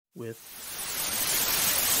with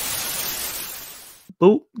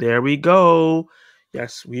boop. There we go.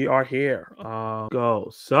 Yes, we are here.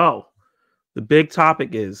 Go. So the big topic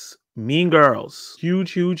is Mean Girls.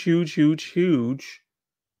 Huge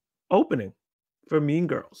opening for Mean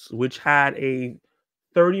Girls, which had a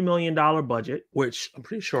 $30 million budget, which I'm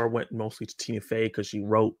pretty sure went mostly to Tina Fey because she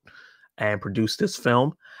wrote and produced this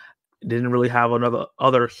film. Didn't really have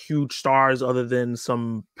other huge stars other than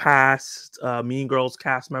some past Mean Girls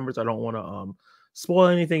cast members. I don't want to spoil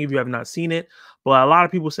anything if you have not seen it, but a lot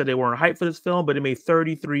of people said they weren't hyped for this film, but it made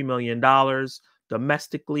 $33 million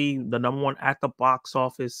domestically, the #1 at the box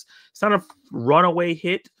office. It's not a runaway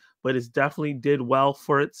hit, but it's definitely did well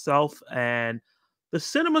for itself. And the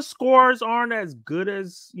cinema scores aren't as good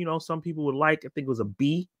as, some people would like. I think it was a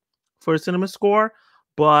B for a cinema score,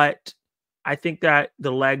 but I think that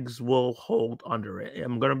the legs will hold under it.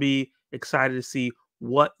 I'm going to be excited to see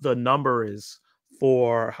what the number is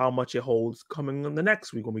for how much it holds coming in the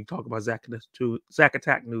next week when we talk about Zack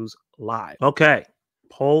Attack News Live. Okay.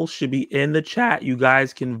 Poll should be in the chat. You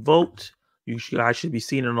guys can vote. You guys should be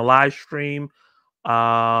seeing it on the live stream.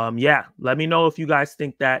 Yeah, let me know if you guys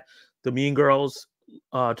think that the Mean Girls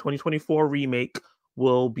 2024 remake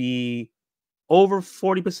will be over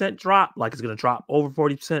 40% drop, like it's going to drop over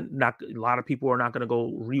 40%. Not a lot of people are not going to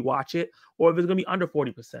go rewatch it, or if it's going to be under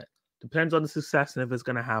 40%. Depends on the success and if it's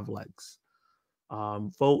going to have legs.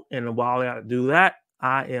 Vote, and while I do that,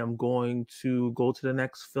 I am going to go to the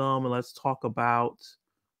next film and let's talk about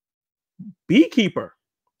Beekeeper,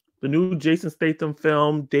 the new Jason Statham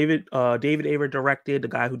film. David Ayer directed, the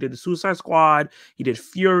guy who did the Suicide Squad. He did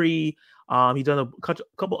Fury. He's done a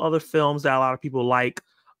couple other films that a lot of people like.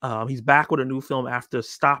 He's back with a new film after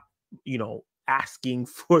asking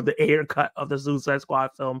for the Ayer cut of the Suicide Squad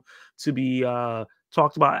film to be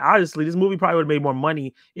talked about. Honestly, this movie probably would have made more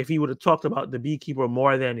money if he would have talked about the Beekeeper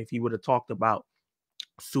more than if he would have talked about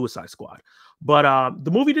Suicide Squad. But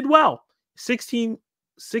the movie did well. 16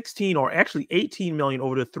 or actually 18 million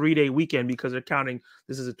over the 3-day weekend, because they're counting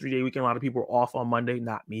this is a 3-day weekend. A lot of people are off on Monday,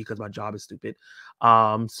 not me because my job is stupid.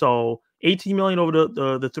 So 18 million over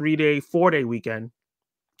the 4-day weekend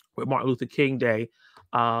with Martin Luther King Day.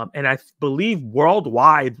 And I believe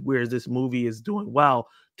worldwide, where this movie is doing well,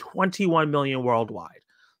 21 million worldwide.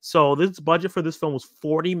 So this budget for this film was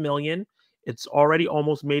 40 million. It's already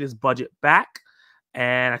almost made its budget back.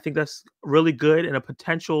 And I think that's really good and a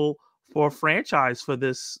potential for a franchise for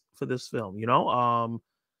this film.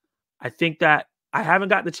 I think that I haven't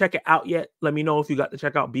got to check it out yet. Let me know if you got to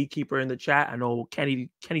check out Beekeeper in the chat. I know Kenny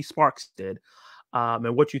Sparks did.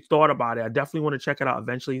 And what you thought about it. I definitely want to check it out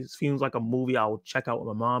eventually. It seems like a movie I will check out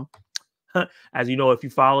with my mom. As you know, if you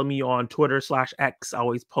follow me on Twitter/X, I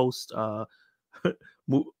always post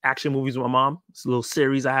action movies with my mom. It's a little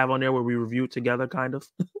series I have on there where we review it together, kind of.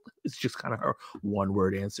 It's just kind of her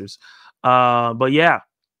one-word answers. But yeah,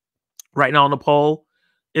 right now on the poll,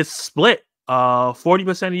 it's split.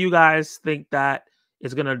 40% of you guys think that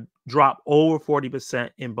it's going to drop over 40%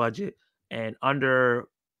 in budget, and under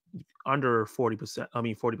 40%,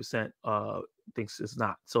 40% thinks it's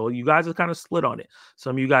not. So you guys are kind of split on it.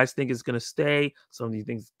 Some of you guys think it's going to stay. Some of you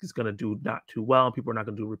think it's going to do not too well, and people are not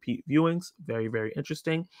going to do repeat viewings. Very, very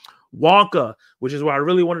interesting. Wonka, which is what I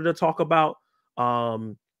really wanted to talk about.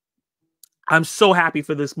 I'm so happy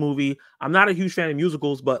for this movie. I'm not a huge fan of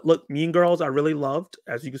musicals, but look, Mean Girls I really loved.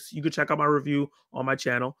 As you can check out my review on my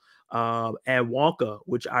channel. And Wonka,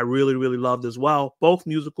 which I really, really loved as well. Both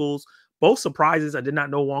musicals. Both surprises. I did not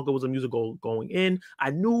know Wonka was a musical going in.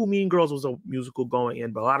 I knew Mean Girls was a musical going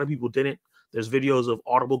in, but a lot of people didn't. There's videos of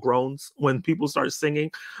audible groans when people start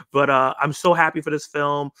singing. But I'm so happy for this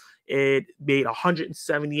film. It made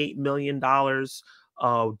 $178 million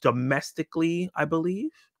domestically, I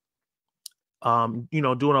believe. Doing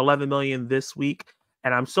 11 million this week.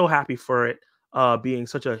 And I'm so happy for it being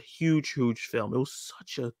such a huge film. It was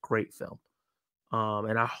such a great film.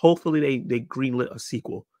 And hopefully they greenlit a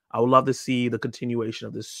sequel. I would love to see the continuation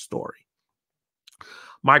of this story.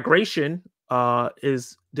 Migration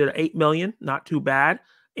did 8 million, not too bad.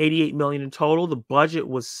 88 million in total. The budget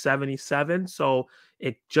was 77, so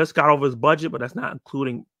it just got over its budget, but that's not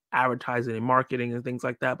including advertising and marketing and things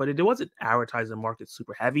like that. But it wasn't advertising and market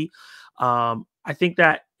super heavy. I think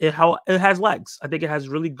that it has legs. I think it has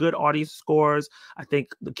really good audience scores. I think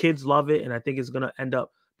the kids love it, and I think it's going to end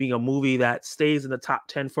up being a movie that stays in the top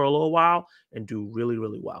 10 for a little while and do really,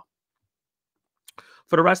 really well.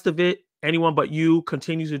 For the rest of it, Anyone But You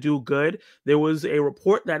continues to do good. There was a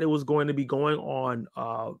report that it was going to be going on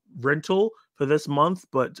rental for this month,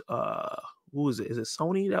 but who is it? Is it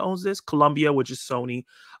Sony that owns this? Columbia, which is Sony,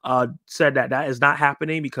 said that that is not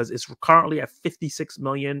happening because it's currently at 56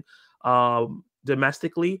 million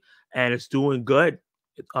domestically, and it's doing good.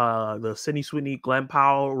 The Sydney Sweeney Glenn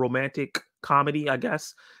Powell romantic comedy, I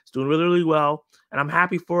guess, it's doing really, really well, and I'm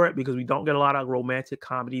happy for it because we don't get a lot of romantic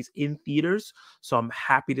comedies in theaters. So I'm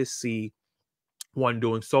happy to see one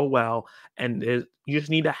doing so well, and you just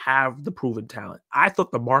need to have the proven talent. I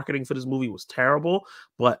thought the marketing for this movie was terrible,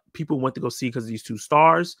 but people went to go see because of these two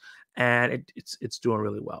stars, and it's doing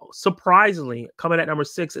really well. Surprisingly, coming at number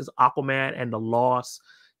 6 is Aquaman and the Lost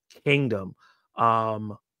Kingdom.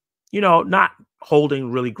 Not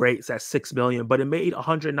holding really great. It's at 6 million, but it made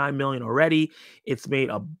 109 million already. It's made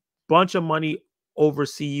a bunch of money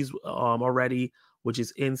overseas already, which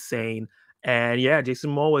is insane. And yeah, Jason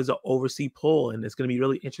Momoa is an overseas pull, and it's going to be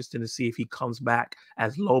really interesting to see if he comes back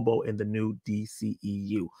as Lobo in the new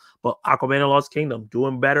DCEU. But Aquaman and Lost Kingdom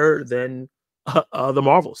doing better than the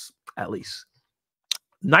Marvels, at least.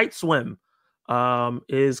 Night Swim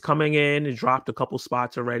is coming in. It dropped a couple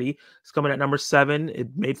spots already. It's coming at number 7. It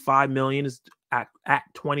made 5 million. It's at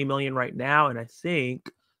 20 million right now. And I think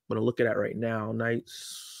I'm going to look at it right now. Night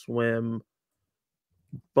Swim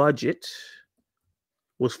budget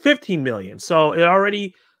was 15 million. So it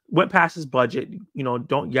already went past his budget. You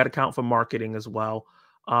got to count for marketing as well.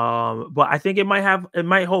 But I think it might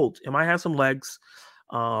hold. It might have some legs.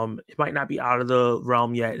 It might not be out of the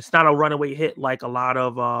realm yet. It's not a runaway hit like a lot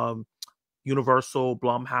of Universal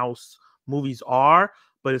Blumhouse movies are,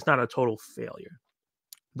 but it's not a total failure.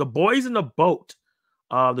 The Boys in the Boat,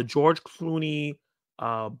 the George Clooney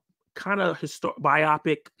kind of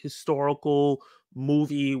biopic historical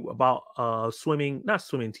movie about not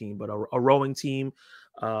swimming team, but a rowing team,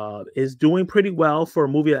 is doing pretty well for a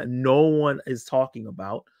movie that no one is talking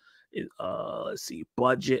about. Let's see,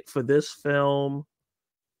 budget for this film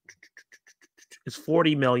is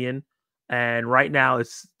 40 million, and right now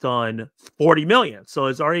it's done 40 million, so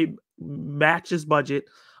it's already matches budget.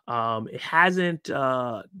 It hasn't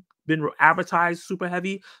been advertised super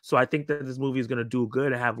heavy, so I think that this movie is going to do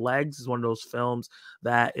good and have legs. It's one of those films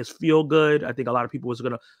that is feel good. I think a lot of people is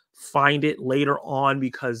going to find it later on,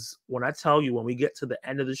 because when I tell you, when we get to the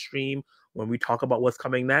end of the stream, when we talk about what's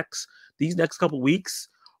coming next, these next couple weeks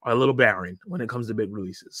are a little barren when it comes to big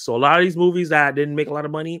releases. So a lot of these movies that didn't make a lot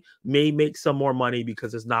of money may make some more money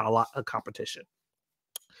because there's not a lot of competition.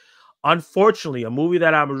 Unfortunately, a movie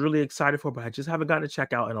that I'm really excited for, but I just haven't gotten to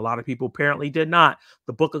check out, and a lot of people apparently did not.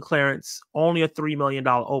 The Book of Clarence, only a $3 million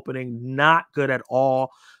opening, not good at all,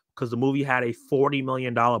 because the movie had a $40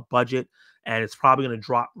 million budget, and it's probably going to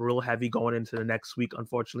drop real heavy going into the next week.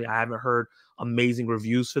 Unfortunately, I haven't heard amazing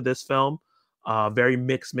reviews for this film. Very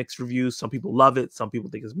mixed reviews. Some people love it. Some people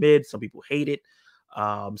think it's mid. Some people hate it.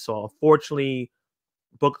 So unfortunately,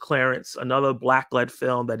 Book of Clarence, another black-led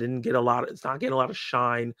film that didn't get it's not getting a lot of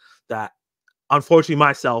shine, that unfortunately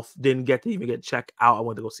myself didn't get to even check out. I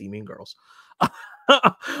went to go see Mean Girls.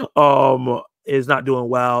 Is not doing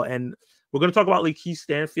well. And we're going to talk about Lakeith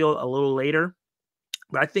Stanfield a little later,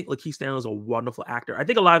 but I think Lakeith Stanfield is a wonderful actor. I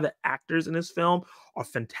think a lot of the actors in this film are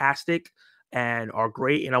fantastic and are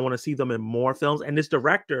great, and I want to see them in more films. And this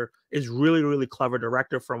director is really, really clever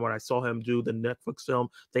director from what I saw him do the Netflix film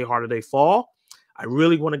They Harder They Fall. I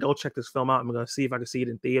really want to go check this film out. I'm going to see if I can see it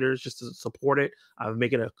in theaters just to support it. I'm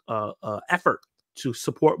making an effort to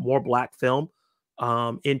support more Black film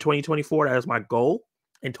in 2024. That is my goal,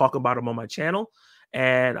 and talk about them on my channel.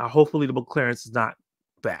 And hopefully the Book of Clarence is not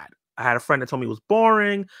bad. I had a friend that told me it was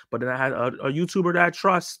boring, but then I had a YouTuber that I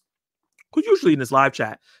trust, who's usually in this live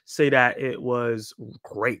chat, say that it was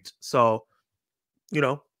great. So,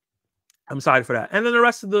 I'm excited for that. And then the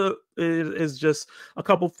rest of is just a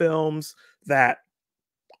couple films that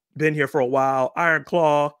been here for a while. Iron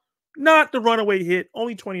Claw, not the runaway hit,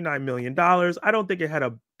 only $29 million. I don't think it had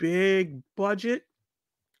a big budget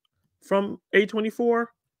from A24.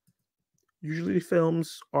 Usually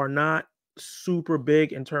films are not super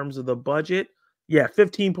big in terms of the budget. Yeah,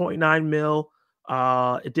 15.9 mil.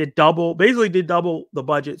 It basically did double the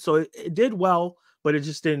budget. So it did well, but it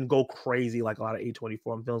just didn't go crazy like a lot of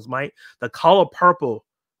A24 films might. The Color Purple,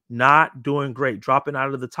 not doing great, dropping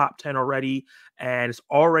out of the top 10 already, and it's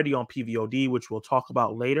already on PVOD, which we'll talk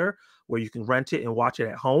about later, where you can rent it and watch it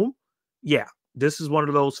at home. Yeah, this is one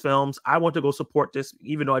of those films. I want to go support this,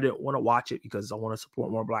 even though I didn't want to watch it because I want to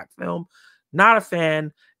support more Black film. Not a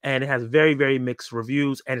fan, and it has very, very mixed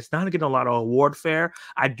reviews, and it's not getting a lot of award fare.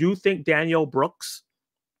 I do think Danielle Brooks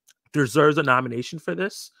deserves a nomination for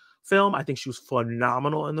this, film. I think she was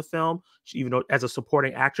phenomenal in the film. Even though as a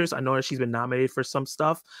supporting actress, I know that she's been nominated for some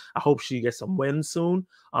stuff. I hope she gets some wins soon.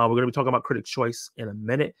 We're going to be talking about Critics' Choice in a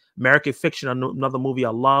minute. American Fiction, another movie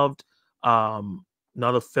I loved.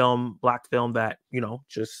 Another film, black film that, you know,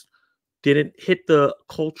 just didn't hit the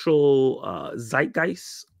cultural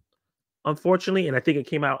zeitgeist, unfortunately, and I think it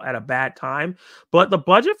came out at a bad time. But the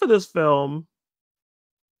budget for this film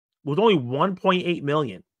was only 1.8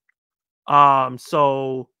 million.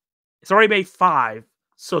 So it's already made 5.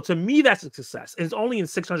 So to me, that's a success. And it's only in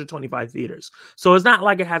 625 theaters. So it's not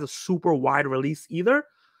like it has a super wide release either.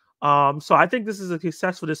 So I think this is a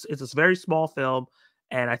success for this. It's a very small film,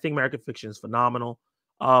 and I think American Fiction is phenomenal.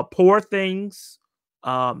 Poor Things,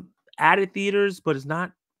 added theaters, but it's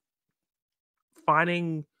not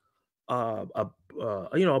finding a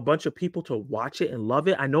you know, a bunch of people to watch it and love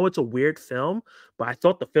it. I know it's a weird film, but I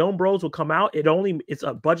thought the Film Bros would come out. It's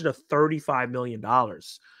a budget of $35 million,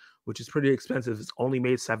 which is pretty expensive. It's only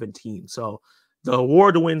made 17. So the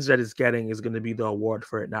award wins that it's getting is going to be the award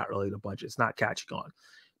for it, not really the budget. It's not catching on.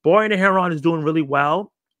 Boy and the Heron is doing really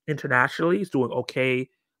well internationally. It's doing okay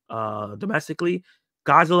domestically.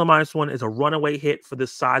 Godzilla -1 is a runaway hit for the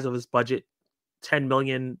size of its budget. 10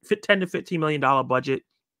 to $15 million budget.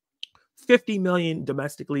 50 million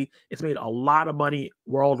domestically. It's made a lot of money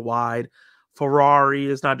worldwide. Ferrari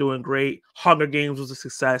is not doing great. Hunger Games was a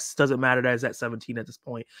success. Doesn't matter that it's at 17 at this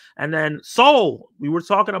point. And then Soul, we were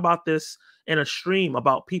talking about this in a stream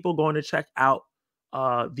about people going to check out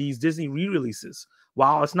these Disney re-releases.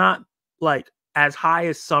 While it's not like as high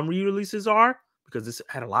as some re-releases are, because this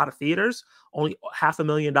had a lot of theaters, only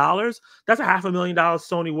 $500,000. That's a $500,000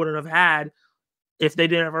 Sony wouldn't have had if they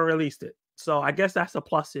didn't ever released it. So I guess that's a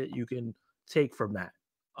plus that you can take from that.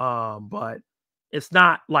 But it's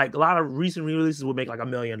not like a lot of recent re-releases would make like $1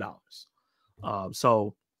 million.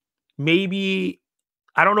 So maybe,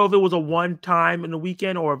 I don't know if it was a one time in the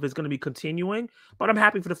weekend or if it's going to be continuing, but I'm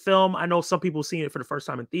happy for the film. I know some people seeing it for the first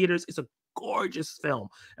time in theaters. It's a gorgeous film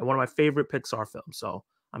and one of my favorite Pixar films. So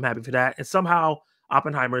I'm happy for that. And somehow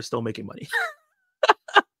Oppenheimer is still making money.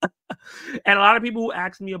 And a lot of people who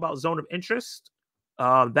asked me about Zone of Interest,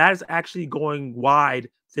 that is actually going wide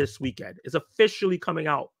this weekend. It's officially coming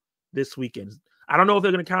out this weekend. I don't know if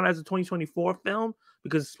they're going to count it as a 2024 film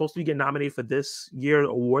because it's supposed to be getting nominated for this year's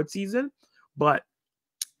award season, but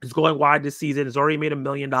it's going wide this season. It's already made $1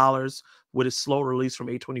 million with a slow release from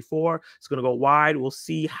A24. It's going to go wide. We'll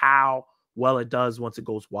see how well it does once it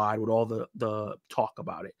goes wide with all the talk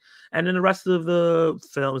about it. And then the rest of the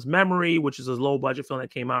film is Memory, which is a low budget film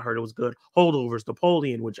that came out. I heard it was good. Holdovers,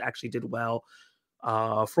 Napoleon, which actually did well.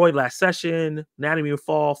 Freud Last Session, Anatomy of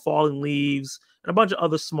Fall, Falling Leaves, and a bunch of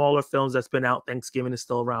other smaller films that's been out. Thanksgiving is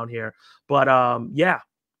still around here. But yeah,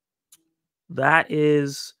 that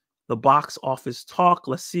is the box office talk.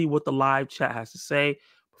 Let's see what the live chat has to say.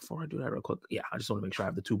 Before I do that real quick, yeah, I just want to make sure I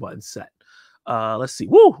have the 2 buttons set. Let's see.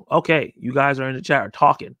 Woo! Okay, you guys are in the chat, are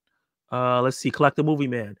talking. Let's see. Collect the Movie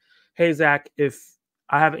Man. Hey, Zach, if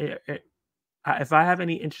I have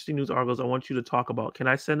any interesting news articles I want you to talk about, can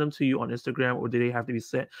I send them to you on Instagram or do they have to be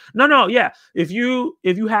sent? No, yeah. If you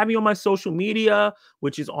have me on my social media,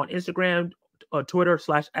 which is on Instagram, Twitter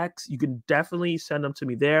 /X, you can definitely send them to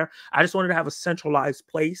me there. I just wanted to have a centralized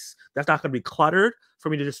place that's not going to be cluttered for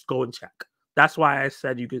me to just go and check. That's why I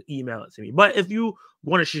said you could email it to me. But if you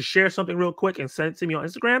want to share something real quick and send it to me on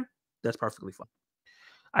Instagram, that's perfectly fine.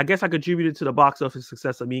 I guess I contributed to the box office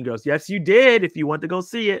success of Mean Girls. Yes, you did. If you want to go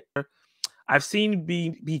see it. I've seen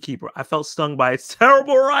Beekeeper. I felt stung by its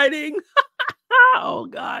terrible writing. Oh,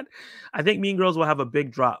 God. I think Mean Girls will have a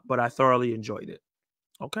big drop, but I thoroughly enjoyed it.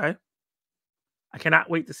 Okay. I cannot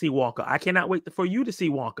wait to see Wonka. I cannot wait for you to see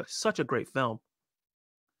Wonka. Such a great film.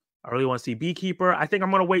 I really want to see Beekeeper. I think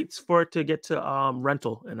I'm going to wait for it to get to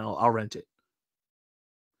rental, and I'll rent it.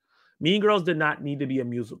 Mean Girls did not need to be a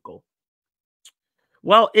musical.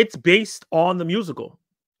 Well, it's based on the musical,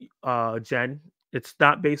 Jen. It's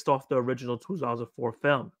not based off the original 2004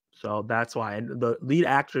 film. So that's why. And the lead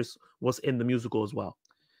actress was in the musical as well.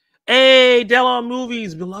 Hey, Delon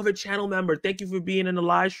Movies, beloved channel member. Thank you for being in the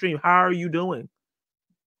live stream. How are you doing?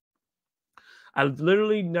 I've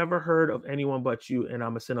literally never heard of anyone but you, and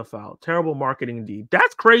I'm a cinephile. Terrible marketing indeed.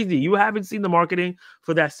 That's crazy. You haven't seen the marketing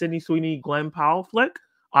for that Sydney Sweeney, Glenn Powell flick?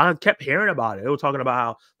 I kept hearing about it. They were talking about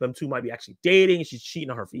how them two might be actually dating. She's cheating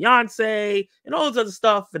on her fiance and all this other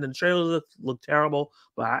stuff. And the trailers look terrible,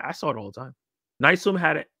 but I saw it all the time. Nice Swim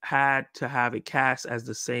had to have a cast as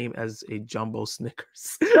the same as a jumbo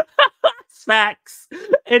Snickers. Facts.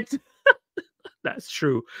 That's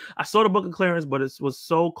true. I saw the book of clearance, but it was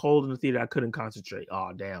so cold in the theater I couldn't concentrate.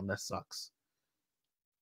 Oh, damn, that sucks.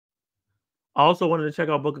 I also wanted to check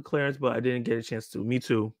out Book of Clarence, but I didn't get a chance to. Me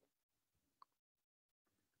too.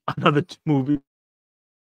 Another movie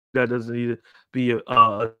that doesn't need to be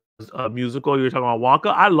a musical. You're talking about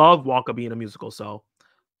Wonka. I love Wonka being a musical, so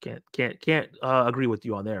can't agree with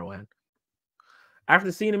you on there, man.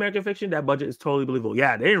 After seeing American Fiction, that budget is totally believable.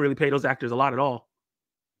 Yeah, they didn't really pay those actors a lot at all.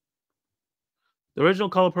 The original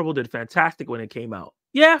Color Purple did fantastic when it came out.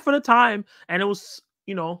 Yeah, for the time, and it was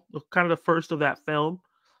kind of the first of that film.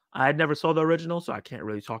 I had never saw the original, so I can't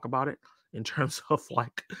really talk about it in terms of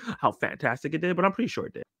like how fantastic it did, but I'm pretty sure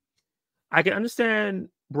it did. I can understand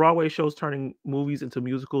Broadway shows turning movies into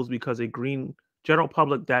musicals because a green general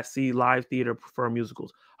public that see live theater prefer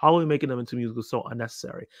musicals. Hollywood making them into musicals so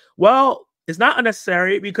unnecessary. Well, it's not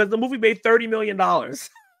unnecessary because the movie made $30 million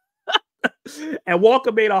and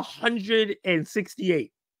Walker made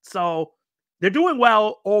 168. So they're doing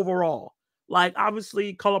well overall. Like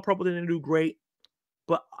obviously, Color Purple didn't do great,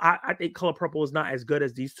 but I think Color Purple is not as good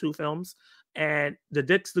as these two films. And the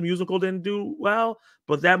Dicks the musical didn't do well,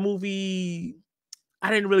 but that movie I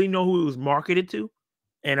didn't really know who it was marketed to,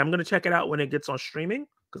 and I'm gonna check it out when it gets on streaming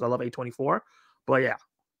because I love A24. But yeah,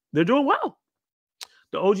 they're doing well.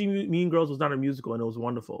 The OG Mean Girls was not a musical, and it was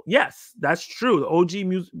wonderful. Yes, that's true. The OG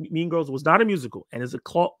Mean Girls was not a musical, and it's a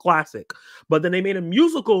cult classic. But then they made a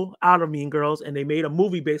musical out of Mean Girls, and they made a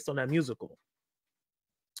movie based on that musical.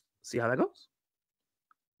 See how that goes?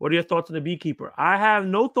 What are your thoughts on the Beekeeper? I have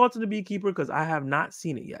no thoughts on the Beekeeper because I have not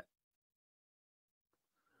seen it yet.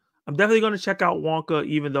 I'm definitely going to check out Wonka,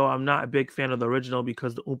 even though I'm not a big fan of the original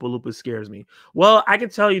because the Oompa Loompa scares me. Well, I can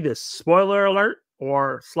tell you this: spoiler alert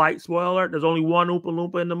or slight spoiler alert. There's only one Oompa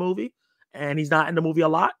Loompa in the movie, and he's not in the movie a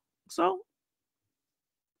lot. So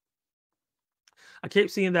I keep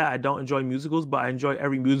seeing that I don't enjoy musicals, but I enjoy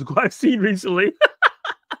every musical I've seen recently.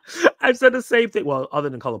 I've said the same thing. Well, other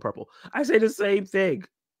than Color Purple, I say the same thing.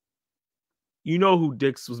 You know who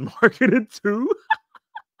Dix was marketed to?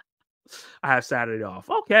 I have Saturday off.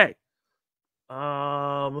 Okay.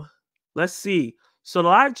 Let's see. So the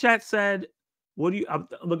live chat said, "What do you?" I'm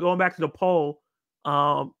going back to the poll.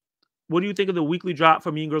 What do you think of the weekly drop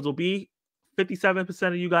for Mean Girls will be? 57%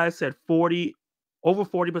 of you guys said 40, over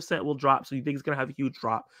 40% will drop. So you think it's gonna have a huge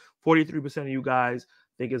drop. 43% of you guys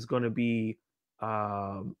think it's gonna be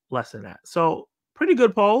less than that. So pretty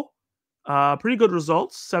good poll. Pretty good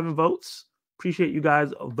results. 7 votes. Appreciate you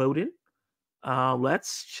guys voting.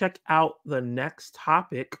 Let's check out the next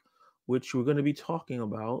topic, which we're going to be talking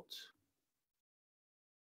about